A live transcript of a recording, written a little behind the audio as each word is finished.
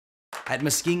At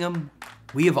Muskingum,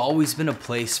 we have always been a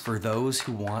place for those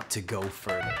who want to go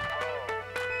further.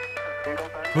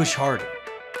 Push harder.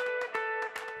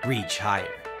 Reach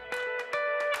higher.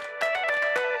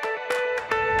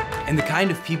 And the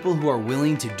kind of people who are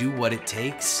willing to do what it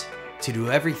takes to do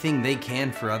everything they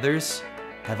can for others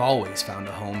have always found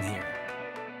a home here.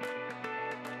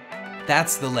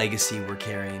 That's the legacy we're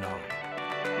carrying on.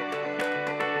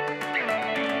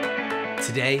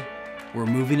 Today, we're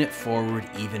moving it forward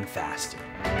even faster.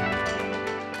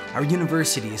 Our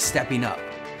university is stepping up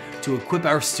to equip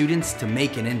our students to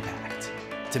make an impact,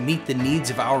 to meet the needs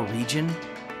of our region,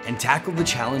 and tackle the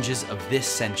challenges of this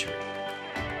century.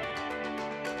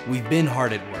 We've been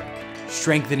hard at work,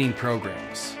 strengthening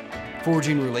programs,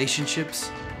 forging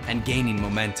relationships, and gaining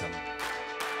momentum.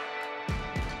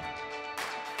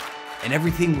 And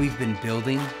everything we've been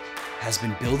building has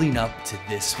been building up to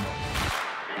this moment.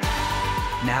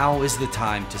 Now is the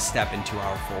time to step into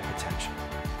our full potential.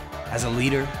 As a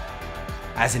leader,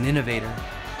 as an innovator,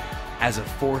 as a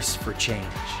force for change.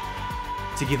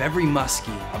 To give every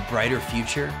Muskie a brighter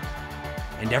future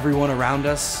and everyone around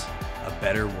us a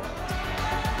better world.